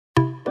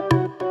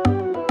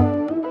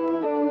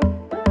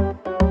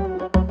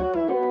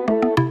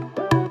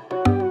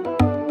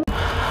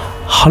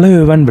Hello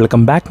everyone,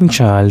 welcome back to my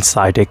channel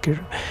SciTech.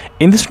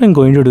 In this video I'm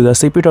going to do the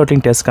CPU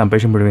throttling test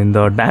comparison between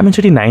the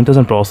Dimensity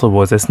 9000 processor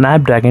versus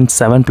Snapdragon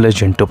 7 Plus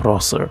Gen 2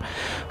 processor.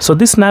 So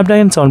this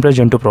Snapdragon 7 Plus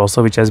Gen 2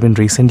 processor, which has been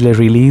recently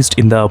released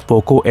in the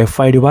Poco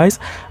F5 device,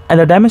 and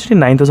the Dimensity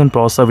 9000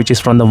 processor, which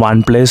is from the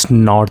OnePlus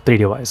Nord 3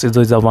 device. This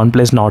is a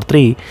OnePlus Nord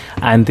 3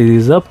 and this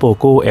is a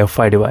Poco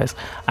F5 device.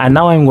 And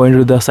now I'm going to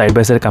do the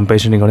side-by-side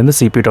comparison regarding the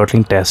CPU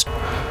throttling test.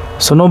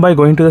 So now by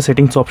going to the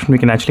settings option, we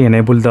can actually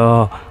enable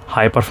the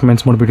high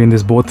performance mode between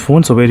these both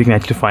phones, so where you can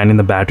actually find in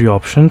the battery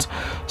options.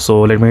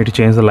 So let me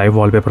change the live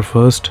wallpaper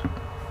first.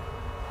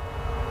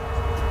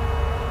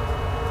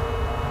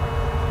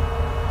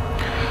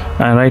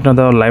 And right now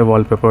the live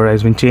wallpaper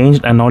has been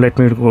changed, and now let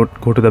me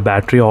go to the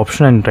battery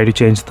option and try to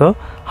change the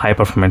high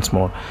performance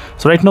mode.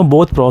 So right now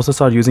both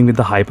processors are using with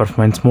the high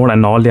performance mode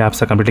and all the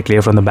apps are completely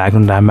clear from the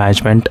background RAM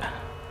management.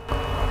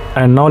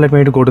 And now let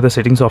me go to the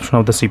settings option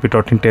of the CPU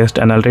throttling test,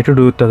 and I'll try to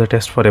do the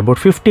test for about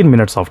 15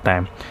 minutes of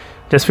time.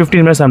 Just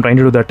 15 minutes I'm trying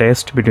to do the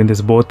test between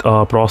these both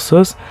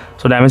processors.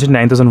 So Dimensity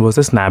 9000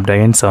 versus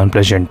Snapdragon 7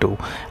 Plus Gen 2.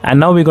 And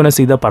now we're going to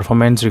see the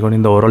performance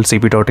regarding the overall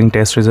CPU throttling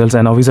test results,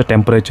 and how is the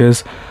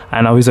temperatures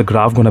and how is the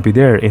graph going to be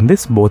there in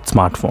this both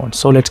smartphones.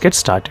 So let's get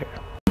started.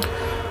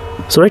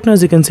 So right now,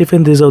 as you can see,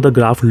 this is how the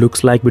graph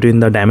looks like between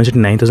the Dimensity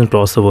 9000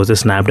 processor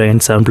versus Snapdragon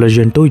 7 Plus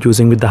Gen 2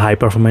 using with the high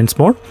performance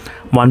mode,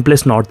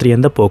 OnePlus Nord 3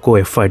 and the Poco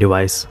F5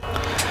 device.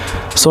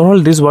 So all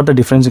this is what the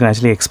difference you can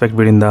actually expect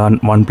between the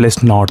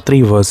OnePlus Nord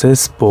 3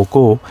 versus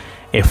Poco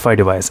F5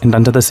 device in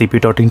terms of the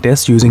CPU throttling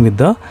test using with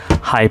the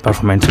high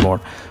performance mode.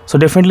 So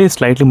definitely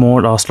slightly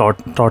more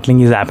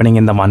throttling is happening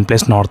in the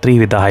OnePlus Nord 3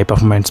 with the high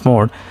performance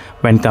mode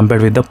when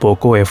compared with the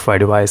Poco F5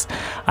 device,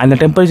 and the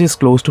temperature is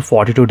close to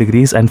 42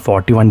 degrees and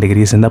 41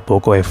 degrees in the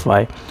Poco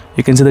F5.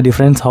 You can see the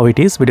difference how it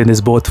is between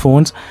these both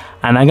phones,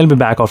 and I will be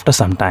back after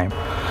some time.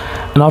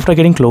 And after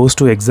getting close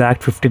to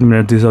exact 15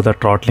 minutes, this is how the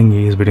throttling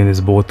is between these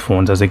both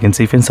phones. As you can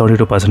see,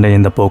 72%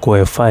 in the Poco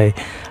F5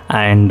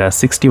 and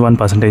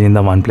 61% in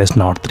the OnePlus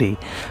Nord 3.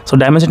 So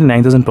Dimensity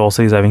 9000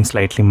 processor is having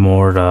slightly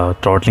more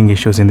throttling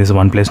issues in this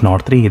OnePlus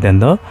Nord 3 than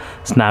the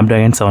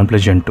Snapdragon 7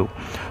 Plus Gen 2.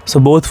 So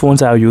both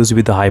phones are used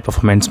with the high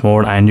performance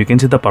mode, and you can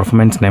see the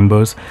performance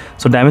numbers.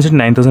 So Dimensity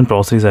 9000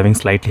 processor is having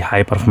slightly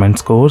high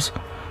performance scores.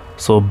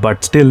 So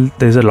but still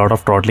there is a lot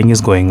of throttling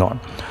is going on.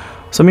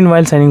 So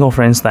meanwhile, signing off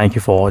friends, thank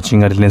you for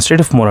watching. I'll stay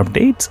tuned for more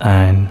updates,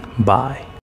 and bye.